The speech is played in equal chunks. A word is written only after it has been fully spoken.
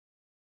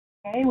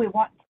Okay, we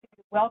want to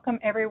welcome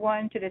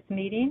everyone to this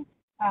meeting.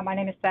 My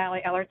name is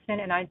Sally Ellerton,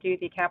 and I do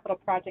the Capital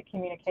Project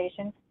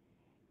Communications.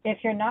 If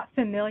you're not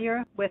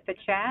familiar with the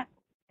chat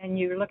and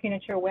you're looking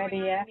at your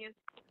WebEx,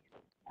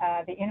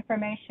 the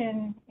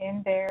information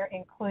in there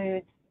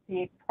includes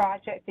the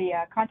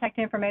contact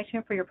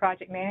information for your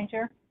project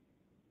manager,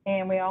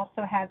 and we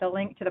also have the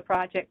link to the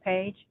project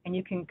page, and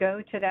you can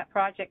go to that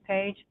project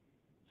page,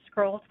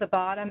 scroll to the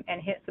bottom,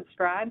 and hit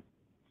subscribe.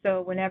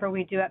 So whenever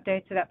we do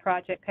updates to that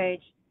project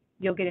page,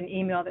 you'll get an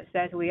email that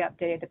says we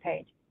updated the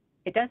page.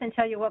 It doesn't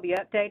tell you what we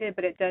updated,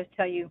 but it does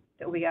tell you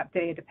that we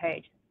updated the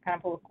page. Kind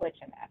of a little glitch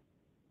in that.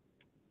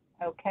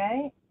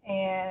 Okay,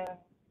 and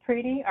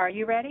Preeti, are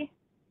you ready?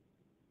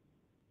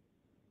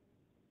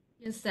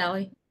 Yes,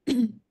 Sally.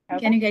 Okay.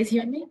 Can you guys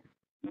hear me?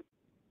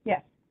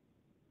 Yes.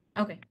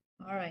 Okay.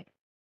 All right.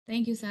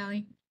 Thank you,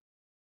 Sally.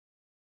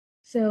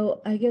 So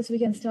I guess we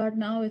can start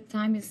now. It's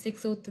time is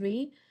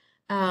 6:03.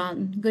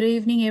 Good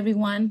evening,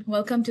 everyone.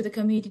 Welcome to the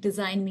community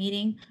design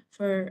meeting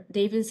for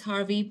Davis,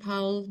 Harvey,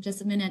 Powell,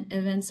 Jessamine, and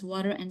Evans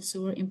Water and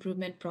Sewer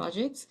Improvement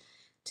Projects.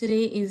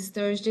 Today is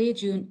Thursday,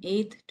 June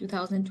 8th,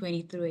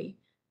 2023.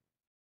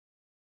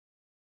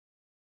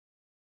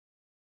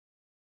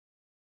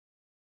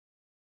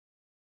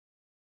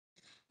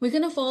 We're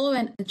going to follow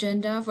an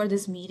agenda for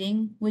this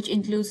meeting, which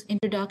includes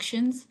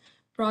introductions,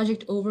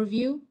 project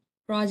overview,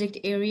 project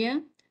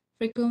area,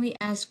 frequently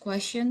asked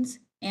questions,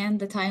 and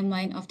the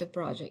timeline of the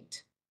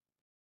project.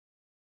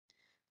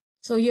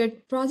 So your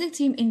project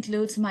team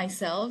includes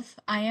myself.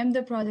 I am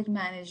the project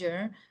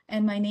manager,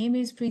 and my name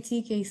is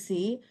Preeti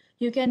KC.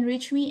 You can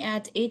reach me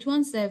at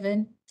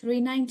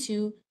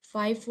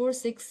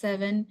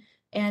 817-392-5467,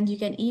 and you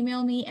can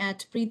email me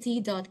at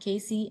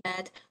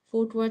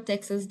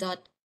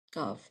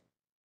preeti.kc@fortworthtexas.gov.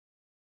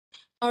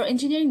 Our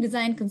engineering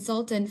design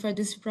consultant for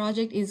this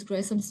project is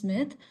Gresham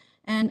Smith,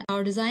 and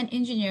our design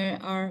engineer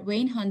are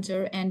Wayne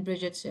Hunter and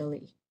Bridget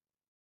Shelley.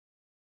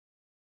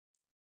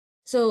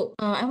 So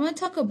I want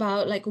to talk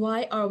about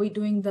why are we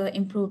doing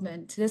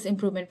this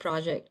improvement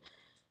project.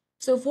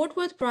 So Fort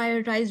Worth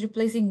prioritized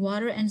replacing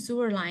water and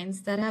sewer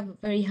lines that have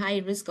very high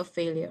risk of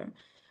failure.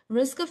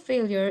 Risk of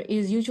failure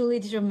is usually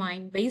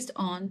determined based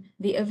on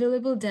the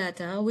available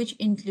data, which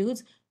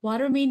includes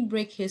water main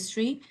break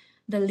history,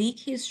 the leak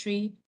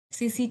history,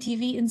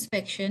 CCTV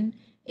inspection,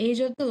 age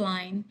of the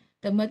line,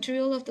 the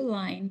material of the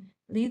line,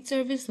 lead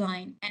service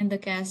line, and the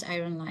cast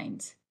iron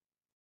lines.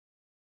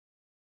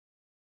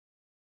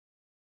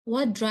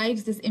 What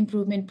drives this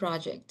improvement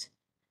project?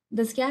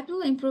 This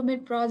capital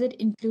improvement project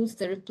includes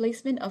the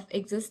replacement of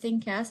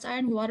existing cast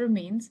iron water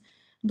mains.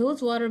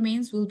 Those water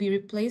mains will be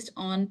replaced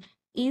on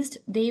East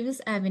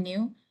Davis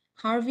Avenue,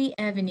 Harvey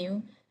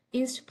Avenue,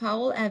 East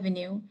Powell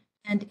Avenue,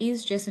 and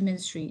East Jessamine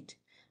Street.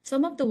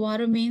 Some of the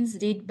water mains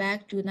date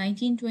back to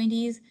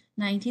 1920s,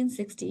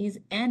 1960s,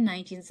 and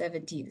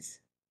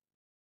 1970s.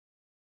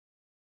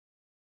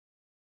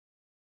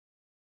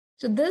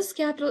 So this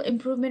capital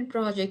improvement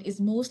project is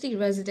mostly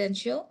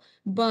residential,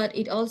 but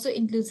it also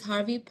includes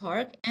Harvey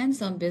Park and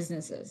some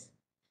businesses.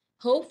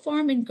 Hope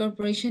Farm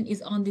Incorporation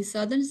is on the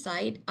southern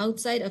side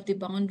outside of the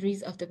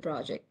boundaries of the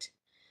project.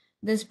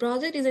 This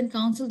project is in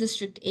Council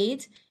District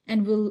 8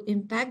 and will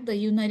impact the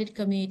United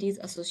Communities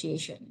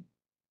Association.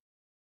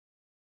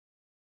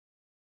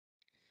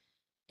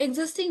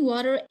 Existing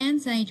water and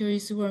sanitary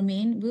sewer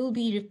main will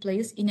be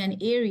replaced in an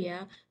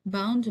area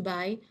bound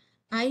by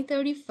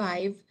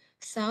I-35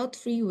 South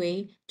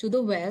Freeway to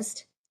the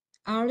west,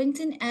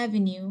 Arlington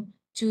Avenue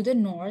to the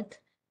north,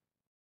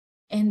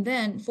 and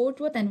then Fort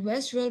Worth and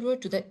West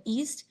Railroad to the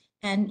east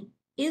and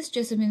East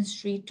Jessamine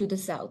Street to the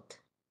south.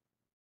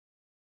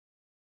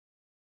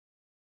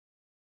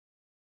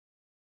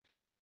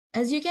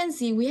 As you can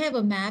see, we have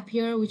a map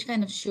here which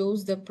kind of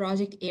shows the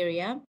project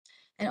area,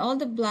 and all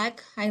the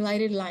black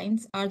highlighted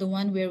lines are the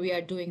one where we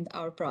are doing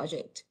our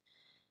project.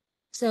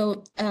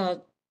 So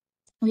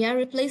we are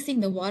replacing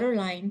the water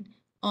line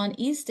on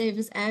East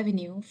Davis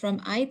Avenue from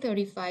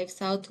I-35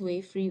 South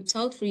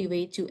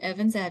Freeway to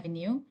Evans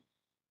Avenue.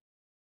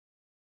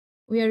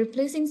 We are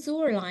replacing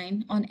sewer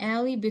line on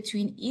alley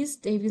between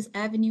East Davis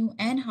Avenue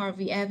and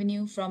Harvey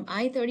Avenue from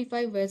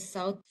I-35 West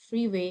South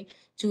Freeway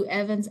to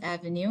Evans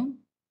Avenue.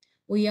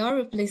 We are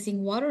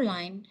replacing water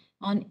line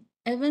on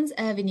Evans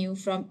Avenue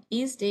from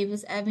East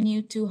Davis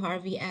Avenue to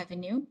Harvey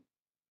Avenue.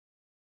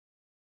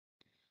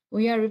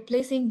 We are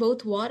replacing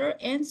both water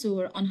and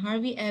sewer on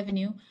Harvey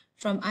Avenue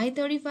from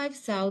I-35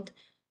 South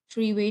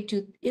Freeway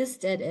to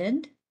East Dead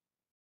End.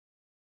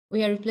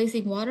 We are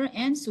replacing water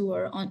and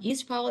sewer on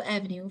East Powell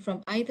Avenue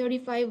from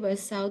I-35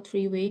 West South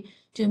Freeway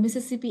to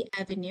Mississippi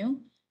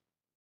Avenue.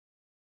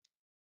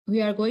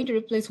 We are going to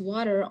replace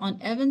water on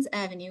Evans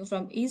Avenue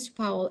from East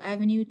Powell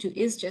Avenue to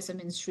East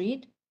Jessamine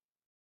Street.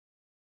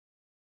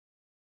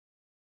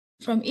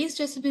 From East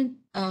Jessamine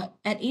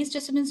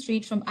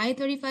Street from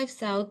I-35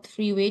 South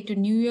Freeway to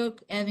New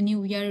York Avenue,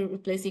 we are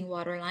replacing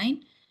water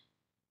line.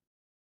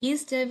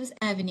 East Davis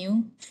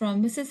Avenue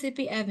from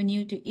Mississippi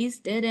Avenue to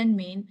East Dead End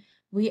Main,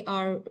 we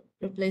are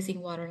replacing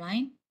water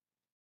line.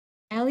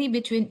 alley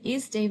between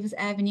East Davis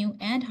Avenue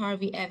and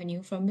Harvey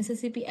Avenue from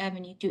Mississippi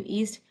Avenue to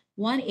East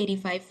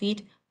 185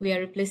 feet, we are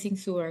replacing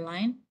sewer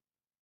line.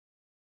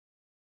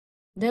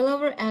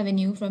 Delaware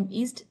Avenue from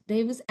East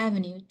Davis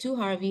Avenue to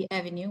Harvey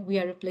Avenue, we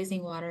are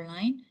replacing water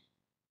line.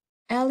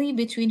 Alley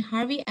between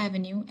Harvey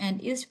Avenue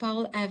and East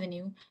Powell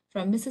Avenue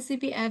from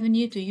Mississippi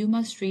Avenue to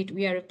Yuma Street,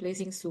 we are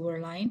replacing sewer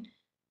line.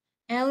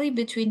 Alley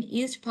between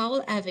East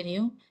Powell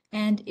Avenue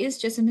and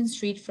East Jessamine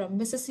Street from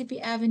Mississippi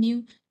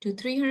Avenue to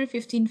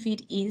 315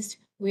 feet east,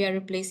 we are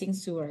replacing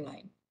sewer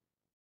line.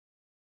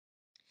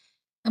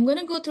 I'm going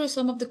to go through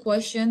some of the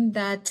questions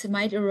that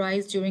might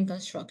arise during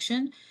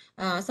construction.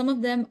 Some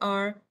of them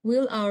are,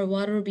 will our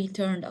water be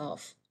turned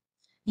off?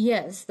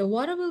 Yes, the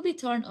water will be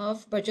turned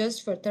off, but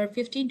just for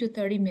 15 to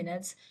 30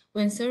 minutes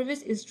when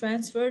service is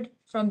transferred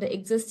from the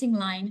existing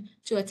line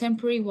to a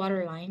temporary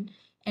water line,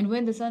 and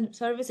when the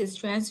service is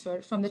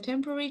transferred from the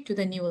temporary to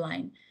the new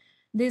line.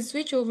 These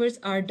switchovers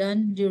are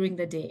done during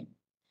the day.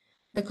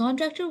 The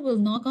contractor will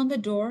knock on the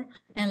door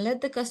and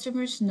let the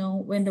customers know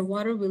when the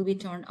water will be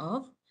turned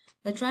off.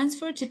 The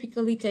transfer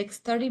typically takes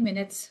 30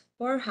 minutes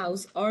per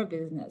house or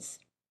business.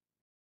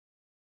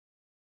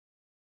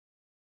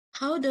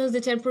 How does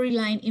the temporary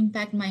line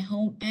impact my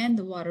home and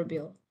the water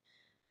bill?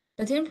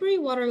 The temporary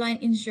water line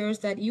ensures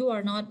that you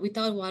are not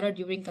without water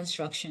during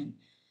construction.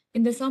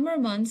 In the summer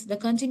months, the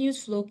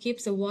continuous flow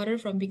keeps the water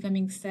from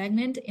becoming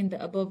stagnant in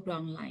the above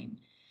ground line.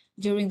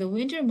 During the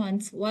winter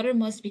months, water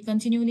must be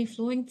continually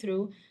flowing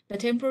through the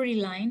temporary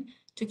line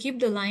to keep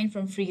the line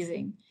from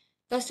freezing.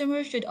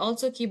 Customers should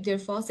also keep their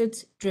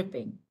faucets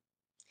dripping.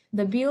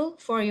 The bill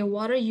for your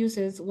water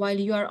uses while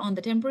you are on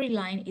the temporary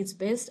line is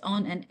based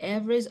on an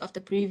average of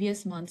the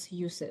previous month's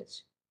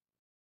usage.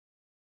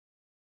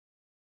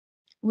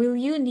 Will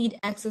you need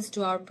access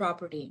to our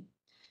property?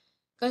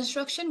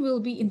 Construction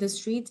will be in the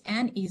streets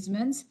and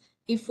easements.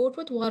 If Fort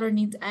Worth Water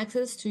needs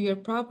access to your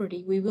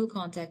property, we will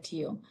contact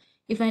you.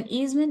 If an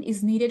easement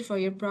is needed for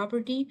your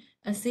property,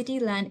 a city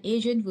land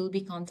agent will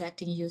be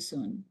contacting you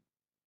soon.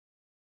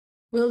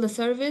 Will the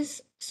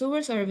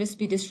sewer service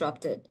be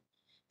disrupted?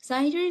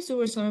 Sanitary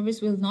sewer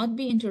service will not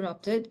be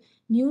interrupted.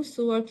 New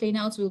sewer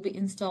cleanouts will be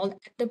installed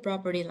at the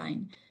property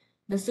line.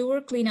 The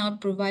sewer cleanout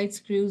provides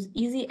crews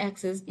easy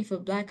access if a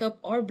blackup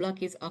or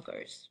blockage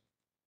occurs.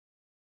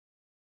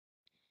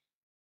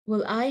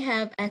 Will I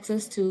have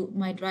access to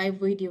my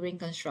driveway during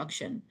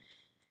construction?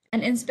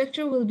 An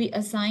inspector will be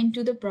assigned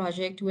to the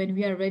project when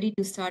we are ready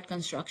to start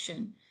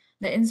construction.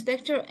 The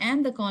inspector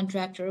and the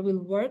contractor will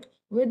work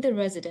with the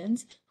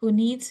residents who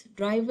needs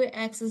driveway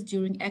access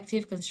during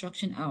active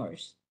construction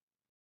hours.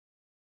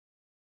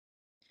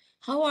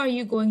 How are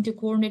you going to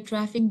coordinate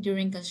traffic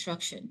during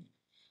construction?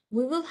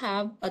 We will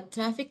have a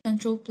traffic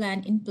control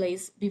plan in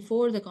place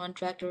before the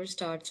contractor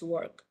starts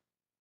work.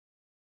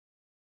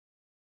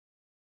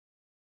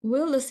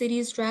 Will the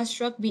city's trash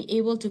truck be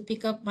able to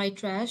pick up my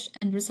trash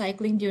and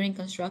recycling during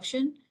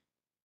construction?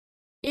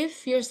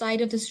 If your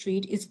side of the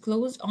street is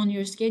closed on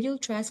your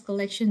scheduled trash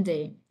collection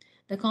day,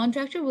 the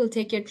contractor will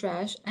take your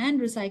trash and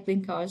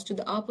recycling cars to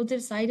the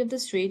opposite side of the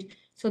street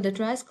so the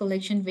trash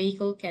collection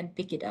vehicle can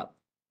pick it up.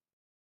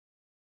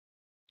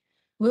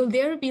 Will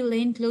there be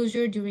lane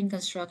closure during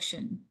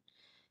construction?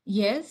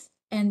 Yes,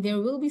 and there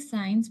will be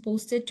signs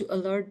posted to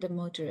alert the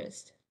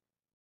motorist.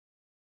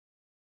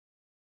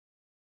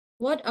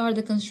 What are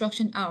the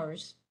construction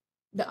hours?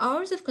 The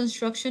hours of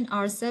construction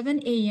are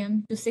 7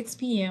 a.m. to 6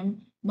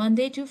 p.m.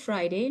 Monday to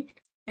Friday,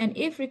 and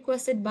if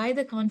requested by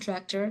the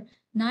contractor,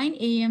 9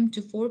 a.m.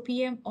 to 4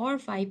 p.m. or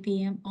 5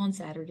 p.m. on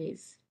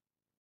Saturdays.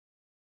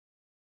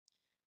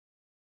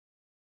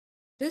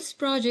 This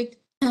project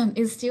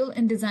is still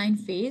in design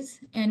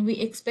phase, and we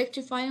expect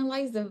to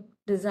finalize the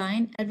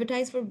design,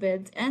 advertise for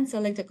bids, and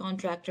select a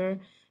contractor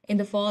in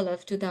the fall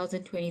of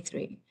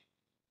 2023.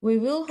 We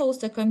will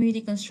host a community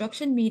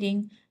construction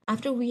meeting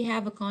after we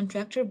have a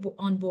contractor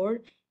on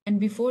board and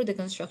before the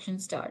construction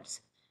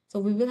starts. So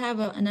we will have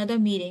another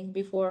meeting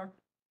before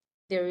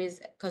there is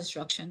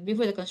construction,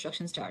 before the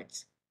construction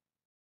starts.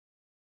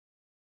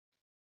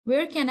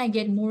 Where can I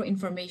get more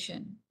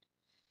information?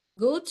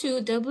 Go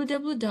to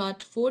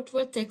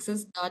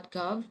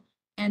www.fortworthtexas.gov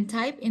and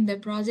type in the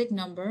project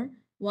number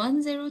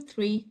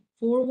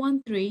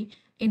 103413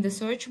 in the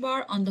search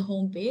bar on the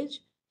home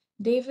page.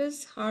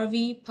 Davis,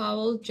 Harvey,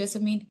 Powell,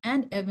 Jessamine,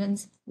 and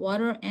Evans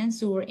water and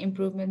sewer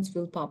improvements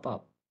will pop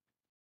up.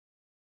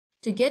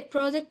 To get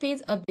project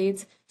page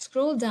updates,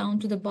 scroll down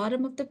to the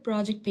bottom of the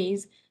project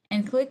page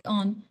and click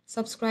on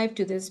Subscribe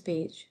to this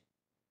page.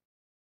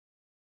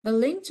 The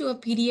link to a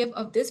PDF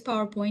of this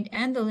PowerPoint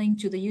and the link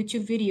to the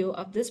YouTube video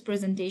of this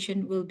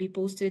presentation will be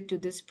posted to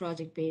this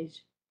project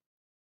page.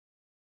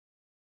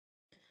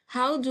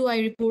 How do I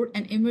report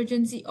an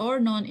emergency or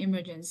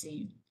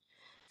non-emergency?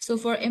 So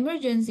for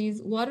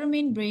emergencies, water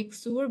main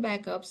breaks, sewer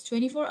backups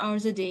 24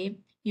 hours a day,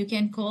 you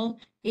can call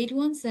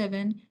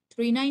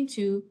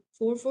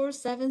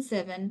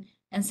 817-392-4477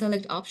 and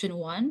select option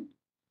 1.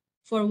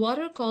 For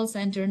water call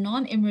center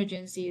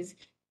non-emergencies,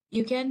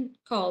 you can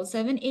call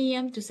 7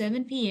 a.m. to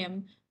 7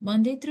 p.m.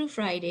 Monday through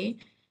Friday.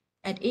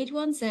 at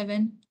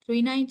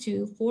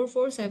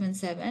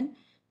 817-392-4477,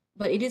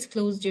 but it is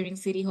closed during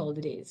city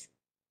holidays.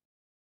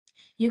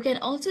 You can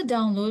also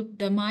download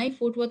the My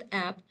Fort Worth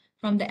app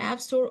from the App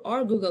Store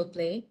or Google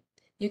Play.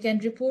 You can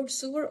report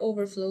sewer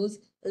overflows,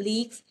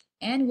 leaks,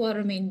 and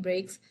water main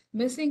breaks,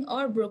 missing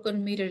or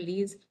broken meter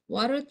leads,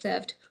 water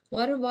theft,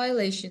 water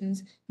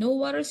violations, no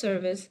water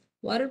service,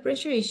 water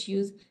pressure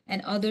issues,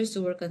 and other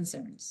sewer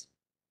concerns.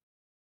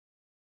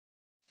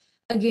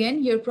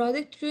 Again, your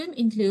project team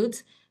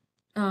includes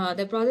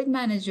the project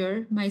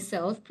manager,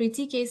 myself,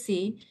 Preeti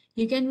KC.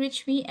 You can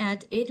reach me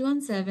at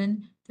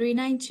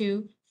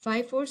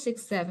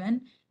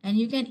 817-392-5467, and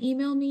you can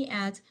email me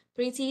at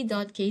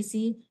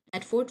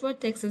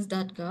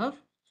preeti.kc@fortworthtexas.gov.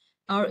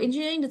 Our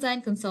engineering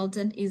design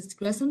consultant is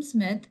Gresham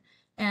Smith,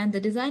 and the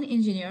design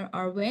engineer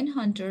are Wayne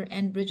Hunter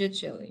and Bridget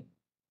Shelley.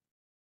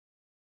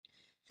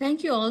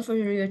 Thank you all for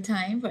your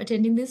time for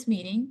attending this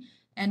meeting,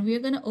 and we are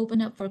going to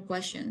open up for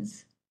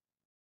questions.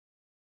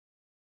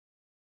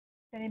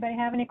 Does anybody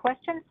have any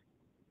questions?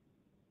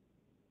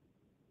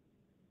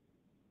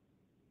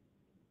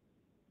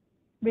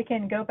 We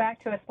can go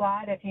back to a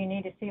slide if you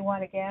need to see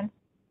one again.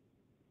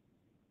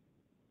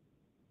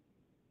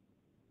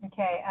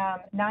 Okay,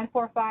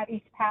 945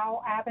 East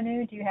Powell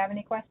Avenue. Do you have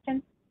any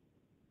questions?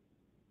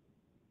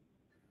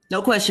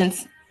 No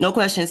questions. No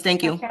questions.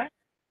 Thank you. Okay.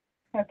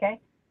 Okay.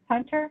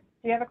 Hunter,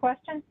 do you have a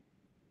question?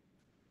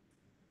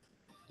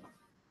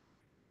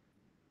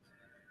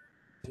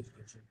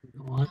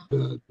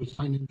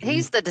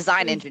 He's the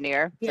design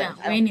engineer. So Yeah,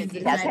 I Wayne don't is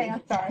think the he has design Okay,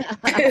 I'm sorry.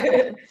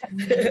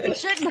 any. He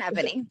shouldn't have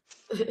any.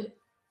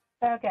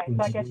 Okay, so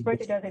I guess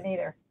Bridget doesn't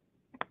either.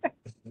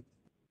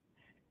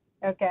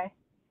 Okay.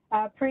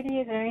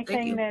 Preeti, is there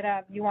anything you.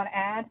 that you want to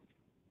add?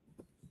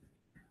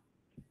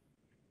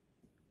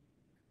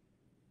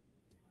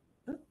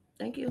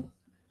 Thank you.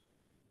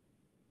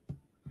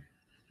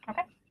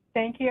 Okay.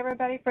 Thank you,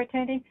 everybody, for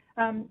attending.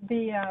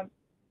 Preeti,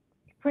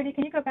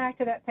 can you go back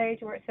to that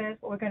page where it says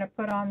what we're going to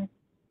put on?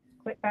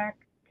 Click back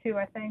to,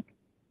 I think.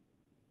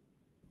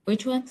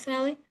 Which one,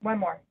 Sally? One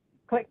more.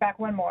 Click back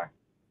one more.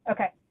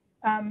 Okay.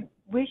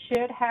 We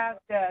should have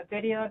the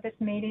video of this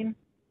meeting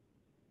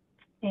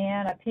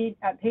and a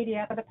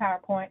PDF of the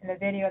PowerPoint and the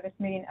video of this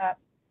meeting up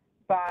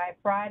by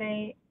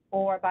Friday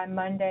or by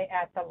Monday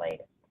at the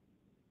latest.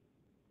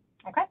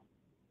 Okay?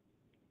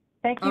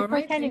 Thank you All for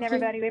right, attending, thank you.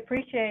 everybody. We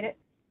appreciate it.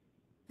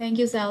 Thank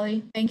you,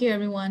 Sally. Thank you,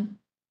 everyone.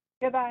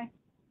 Goodbye.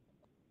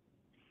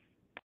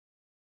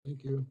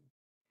 Thank you.